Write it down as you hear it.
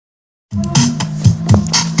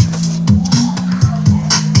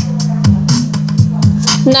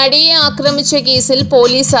നടിയെ ആക്രമിച്ച കേസിൽ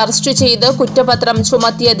പോലീസ് അറസ്റ്റ് ചെയ്ത് കുറ്റപത്രം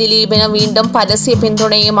ചുമത്തിയ ദിലീപിന് വീണ്ടും പരസ്യ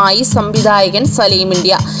പിന്തുണയുമായി സംവിധായകൻ സലീം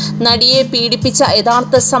ഇന്ത്യ. നടിയെ പീഡിപ്പിച്ച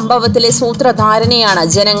യഥാർത്ഥ സംഭവത്തിലെ സൂത്രധാരനെയാണ്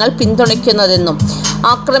ജനങ്ങൾ പിന്തുണയ്ക്കുന്നതെന്നും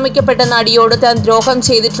ആക്രമിക്കപ്പെട്ട നടിയോട് താൻ ദ്രോഹം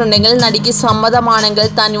ചെയ്തിട്ടുണ്ടെങ്കിൽ നടിക്ക് സമ്മതമാണെങ്കിൽ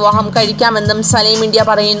താൻ വിവാഹം കഴിക്കാമെന്നും സലീം ഇന്ത്യ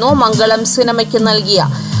പറയുന്നു. മംഗളം സിനിമയ്ക്ക് നൽകിയ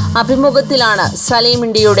അഭിമുഖത്തിലാണ് സലീം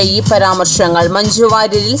ഇന്ത്യയുടെ ഈ പരാമർശങ്ങൾ. മഞ്ജു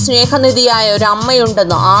വാര്യരിൽ സ്നേഹനിധിയായ ഒരു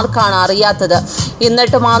അമ്മയുണ്ടെന്ന് ആർക്കാണ് അറിയാത്തത്?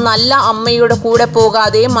 എന്നിട്ടും ആ നല്ല അമ്മയുടെ കൂടെ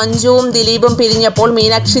പോകാതെ മഞ്ജുവും ദിലീപും പിരിഞ്ഞപ്പോൾ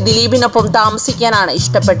മീനാക്ഷി ദിലീപിനൊപ്പം താമസിക്കാനാണ്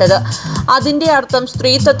ഇഷ്ടപ്പെട്ടത്. അതിന്റെ അർത്ഥം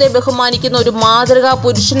സ്ത്രീത്വത്തെ ബഹുമാനിക്കുന്ന ഒരു മാതൃകാ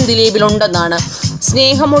പുരുഷൻ ദിലീപിലുണ്ടെന്നാണ്.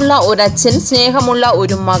 സ്നേഹമുള്ള ഒരച്ഛൻ, സ്നേഹമുള്ള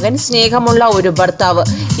ഒരു മകൻ, സ്നേഹമുള്ള ഒരു ഭർത്താവ്,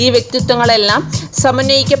 ഈ വ്യക്തിത്വങ്ങളെല്ലാം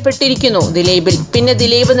സമന്വയിക്കപ്പെട്ടിരിക്കുന്നു ദിലീപിൽ. പിന്നെ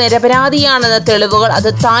ദിലീപ് നിരപരാധിയാണെന്ന തെളിവുകൾ അത്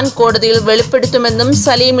താൻ കോടതിയിൽ വെളിപ്പെടുത്തുമെന്നും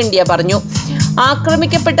സലീം ഇന്ത്യ പറഞ്ഞു.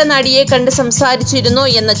 ആക്രമിക്കപ്പെട്ട നടിയെ കണ്ട് സംസാരിച്ചിരുന്നു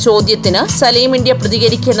എന്ന ചോദ്യത്തിന് സലീം ഇന്ത്യ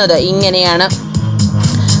പ്രതികരിക്കുന്നത് ഇങ്ങനെയാണ്.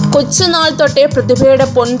 കൊച്ചുനാൾ തൊട്ടേ പ്രതിഭയുടെ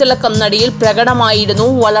പൊൻതിളക്കം നടിയിൽ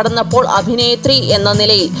പ്രകടമായിരുന്നു. വളർന്നപ്പോൾ അഭിനേത്രി എന്ന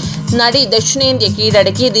നിലയിൽ നടി ദക്ഷിണേന്ത്യ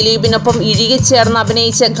കീഴടക്കി. ദിലീപിനൊപ്പം ഇഴുകിച്ചേർന്ന്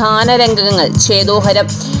അഭിനയിച്ച ഗാനരംഗങ്ങൾ ചേതോഹരം.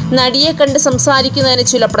 നടിയെ കണ്ട് സംസാരിക്കുന്നതിന്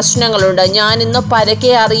ചില പ്രശ്നങ്ങളുണ്ട്. ഞാൻ ഇന്ന്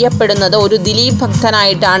പരക്കെ അറിയപ്പെടുന്നത് ഒരു ദിലീപ്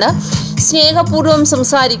ഭക്തനായിട്ടാണ്. സ്നേഹപൂർവ്വം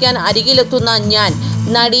സംസാരിക്കാൻ അരികിലെത്തുന്ന ഞാൻ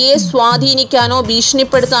നടിയെ സ്വാധീനിക്കാനോ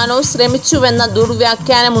ഭീഷണിപ്പെടുത്താനോ ശ്രമിച്ചുവെന്ന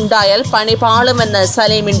ദുർവ്യാഖ്യാനമുണ്ടായാൽ പണി പാളുമെന്ന്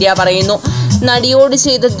സലീം ഇന്ത്യ പറയുന്നു. നടിയോട്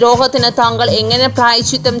ചെയ്ത ദ്രോഹത്തിന് താങ്കൾ എങ്ങനെ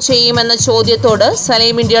പ്രായശ്ചിത്തം ചെയ്യുമെന്ന ചോദ്യത്തോട്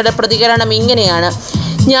സലീം ഇന്ത്യയുടെ പ്രതികരണം ഇങ്ങനെയാണ്.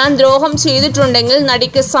 ഞാൻ ദ്രോഹം ചെയ്തിട്ടുണ്ടെങ്കിൽ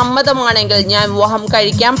നടിക്ക് സമ്മതമാണെങ്കിൽ ഞാൻ വിവാഹം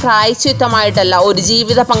കഴിക്കാം. പ്രായശ്ചിത്തമായിട്ടല്ല, ഒരു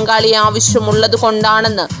ജീവിത പങ്കാളി ആവശ്യമുള്ളത്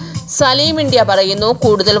കൊണ്ടാണെന്ന് സലീം ഇന്ത്യ പറയുന്നു.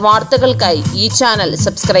 കൂടുതൽ വാർത്തകൾക്കായി ഈ ചാനൽ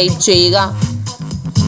സബ്സ്ക്രൈബ് ചെയ്യുക.